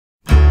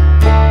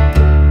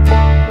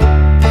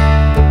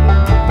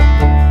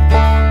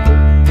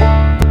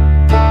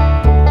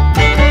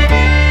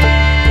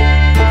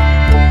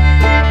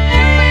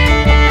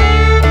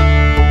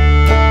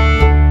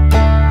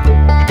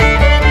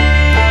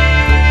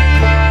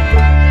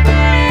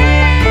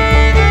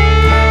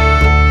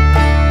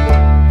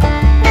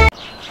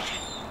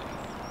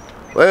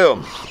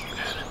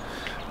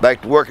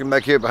Back to working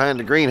back here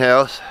behind the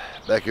greenhouse,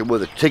 back here where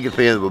the chicken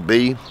pens would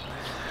be.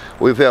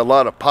 We've had a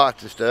lot of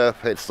pots and stuff,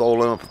 had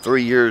soil in them for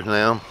 3 years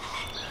now.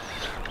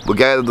 We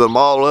gathered them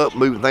all up,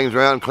 moving things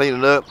around,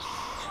 cleaning up.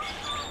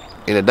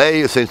 In a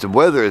day, since the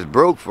weather is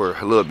broke for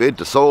a little bit,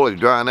 the soil is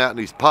drying out in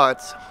these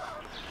pots.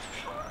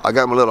 I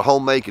got my little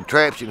homemade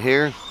contraption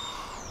here.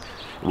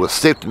 We're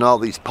sifting all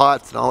these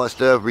pots and all that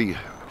stuff,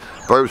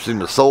 repurposing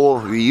the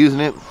soil,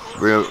 reusing it,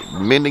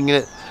 mending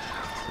it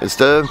and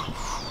stuff.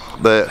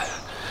 But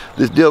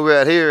this deal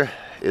right here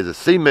is a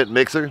cement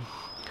mixer,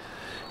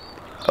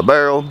 a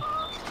barrel,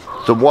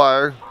 some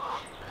wire.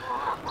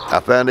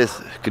 I found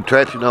this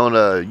contraption on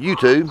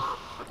YouTube.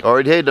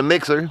 Already had the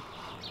mixer,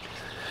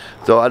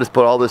 so I just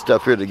put all this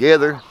stuff here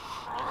together,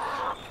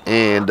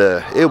 and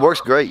it works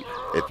great.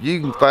 If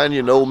you can find you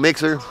an old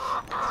mixer,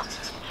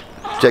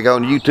 check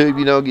out on YouTube,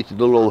 you know, get your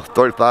little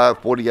 35,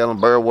 40 gallon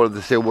barrel. What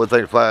does it say?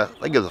 135?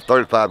 I think it's a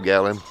 35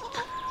 gallon.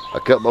 I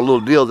cut my little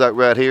deals out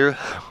right here.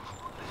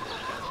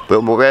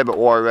 Put my rabbit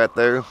wire right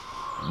there,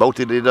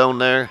 bolted it on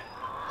there.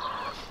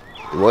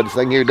 And what this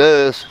thing here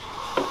does,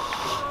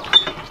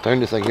 let's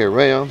turn this thing here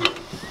around.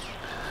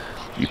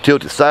 You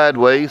tilt it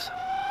sideways,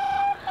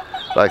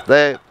 like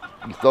that.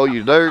 You throw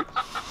your dirt.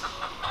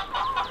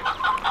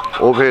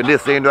 Over here,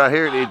 this end right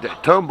here, it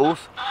tumbles,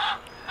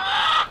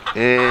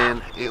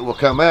 and it will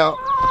come out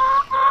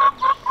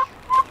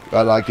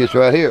right like this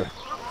right here.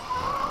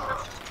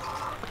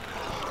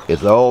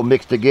 It's all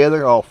mixed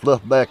together, all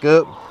fluffed back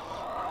up.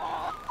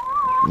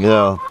 You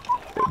know,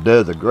 it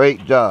does a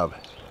great job.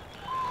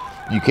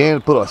 You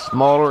can put a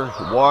smaller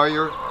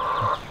wire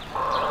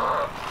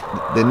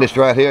than this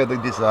right here. I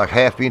think this is like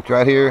 1/2 inch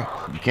right here.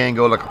 You can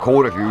go like a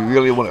 1/4 if you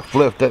really want it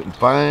fluffed up and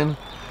fine.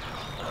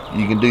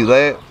 You can do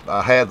that.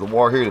 I have the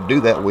wire here to do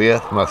that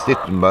with. When I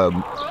sifting my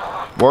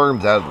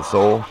worms out of the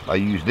soil, I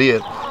used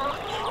it.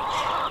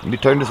 Let me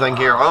turn this thing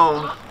here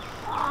on.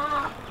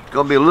 It's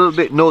gonna be a little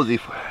bit noisy.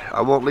 I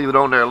won't leave it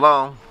on there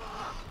long.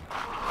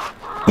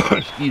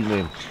 Excuse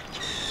me.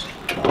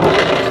 All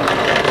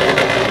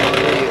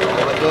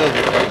it does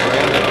is come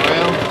around and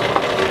around.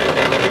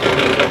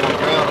 Come on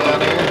around down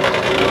there.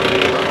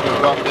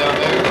 Drop down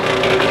there.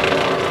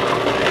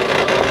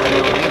 And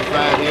on the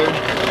inside here,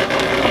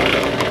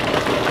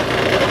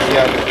 see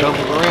how it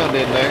tumbles around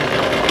in there.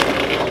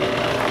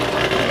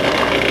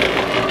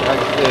 Like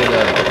I said,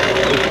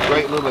 it's a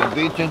great little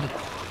invention.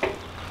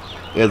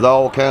 There's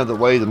all kinds of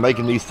ways of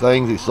making these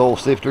things, these soil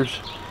sifters.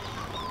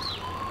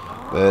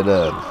 But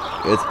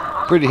it's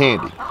pretty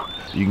handy.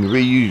 You can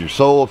reuse your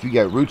soil if you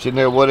got roots in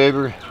there,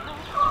 whatever.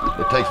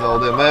 It takes all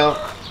them out.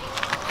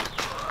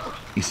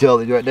 You see all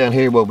these right down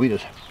here? Well, we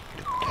just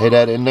head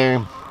that in there.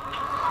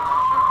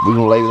 We're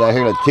gonna lay it out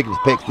here, let the chickens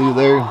peck through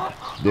there,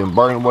 then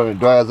burn it when it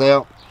dries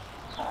out.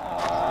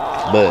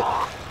 But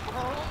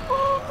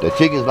the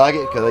chickens like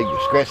it because they can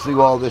scratch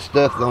through all this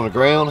stuff on the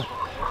ground.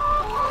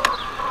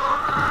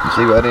 You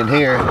see right in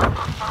here,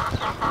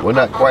 we're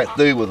not quite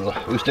through with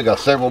it. We still got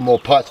several more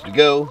pots to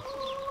go.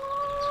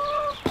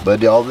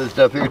 But all this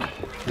stuff here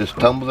just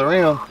tumbles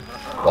around,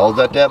 falls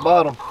at that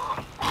bottom.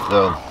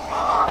 So,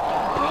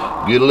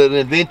 good little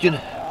invention.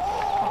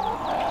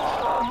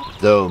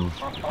 So,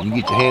 you can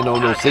get your hand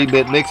on the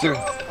cement mixer,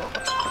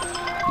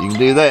 you can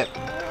do that.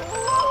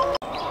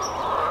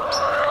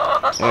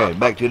 Alright,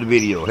 back to the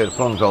video. Had a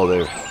phone call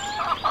there.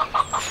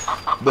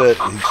 But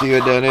you see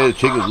right down there, the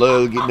chickens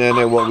love getting down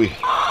there. What we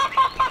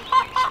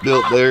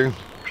built there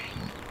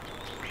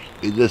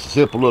is just a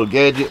simple little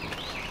gadget.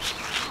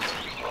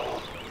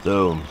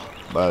 So,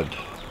 about a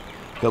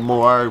couple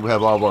more hours, we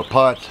have all of our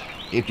pots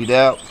emptied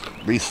out,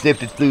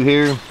 re-sifted through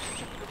here.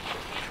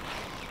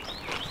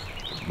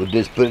 We're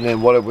just putting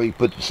in whatever you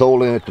put the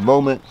soil in at the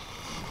moment.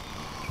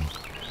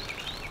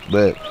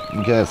 But you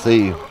can kind of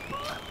see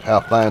how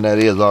fine that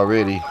is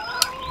already.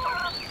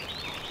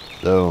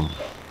 So,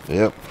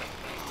 yep.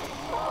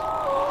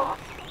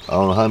 I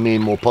don't know how many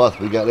more pots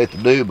we got left to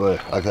do, but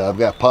like I've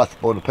got pots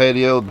up on the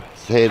patio.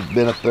 It's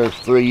been up there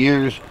for 3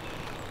 years.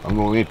 I'm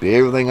going to empty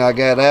everything I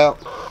got out,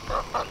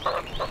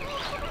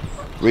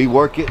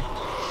 rework it,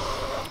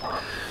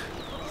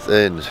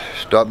 and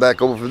start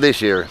back over for this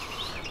year.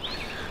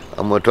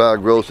 I'm going to try to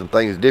grow some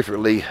things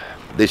differently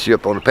this year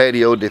up on the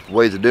patio, different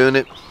ways of doing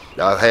it.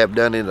 I have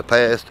done it in the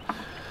past.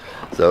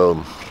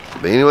 So,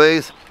 but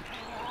anyways,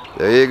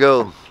 there you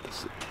go.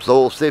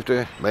 Soil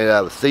sifter made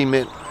out of a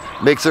cement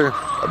mixer,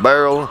 a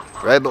barrel,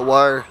 rabbit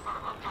wire.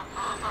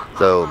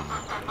 So,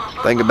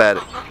 think about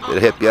it. It'll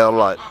help you out a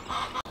lot.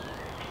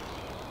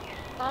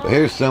 But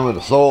here's some of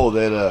the soil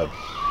that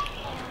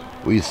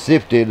we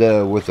sifted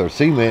with our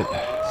cement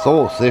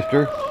soil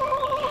sifter.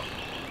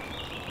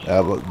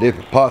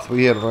 Different pots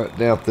we had right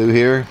down through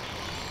here.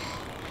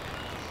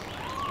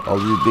 All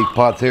these big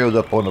pots here was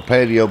up on the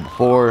patio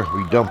before.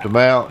 We dumped them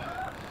out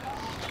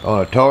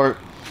on a tarp,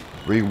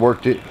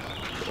 reworked it,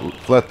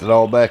 fluffed it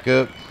all back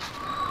up.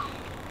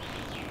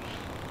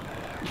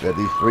 Got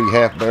these 3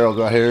 half barrels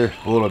right here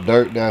full of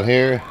dirt down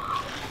here.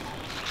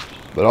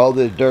 But all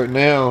this dirt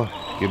now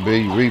can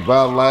be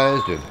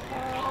revitalized and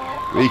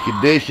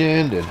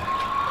reconditioned and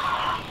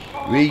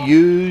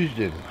reused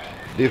and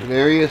different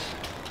areas.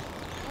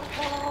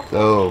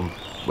 So,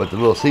 but the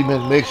little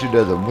cement mixer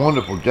does a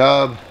wonderful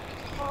job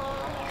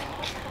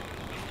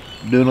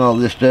doing all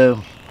this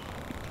stuff.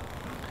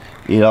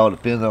 It all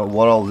depends on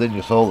what all's in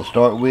your soil to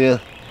start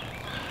with.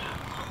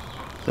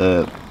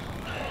 As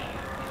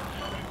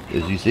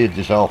you see, it's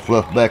just all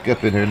fluffed back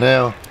up in here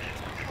now.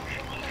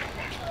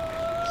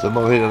 Some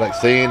of it had like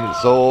sand and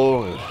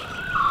soil, and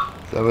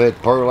some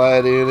had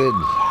perlite in it,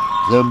 and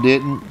some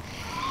didn't.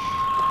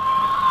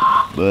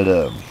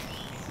 But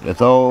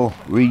that's all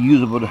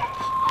reusable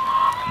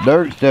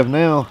dirt stuff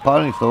now,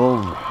 potting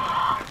soil.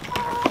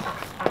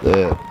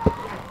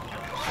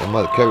 I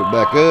might cover it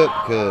back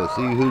up because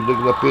see who's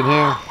looking up in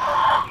here.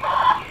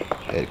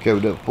 Had it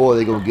covered up before.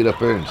 They're gonna get up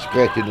there and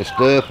scratch in this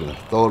stuff and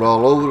throw it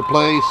all over the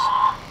place,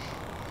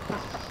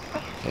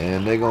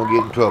 and they're gonna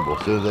get in trouble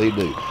as soon as they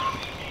do.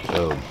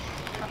 So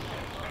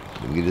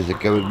we get this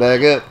covered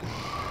back up.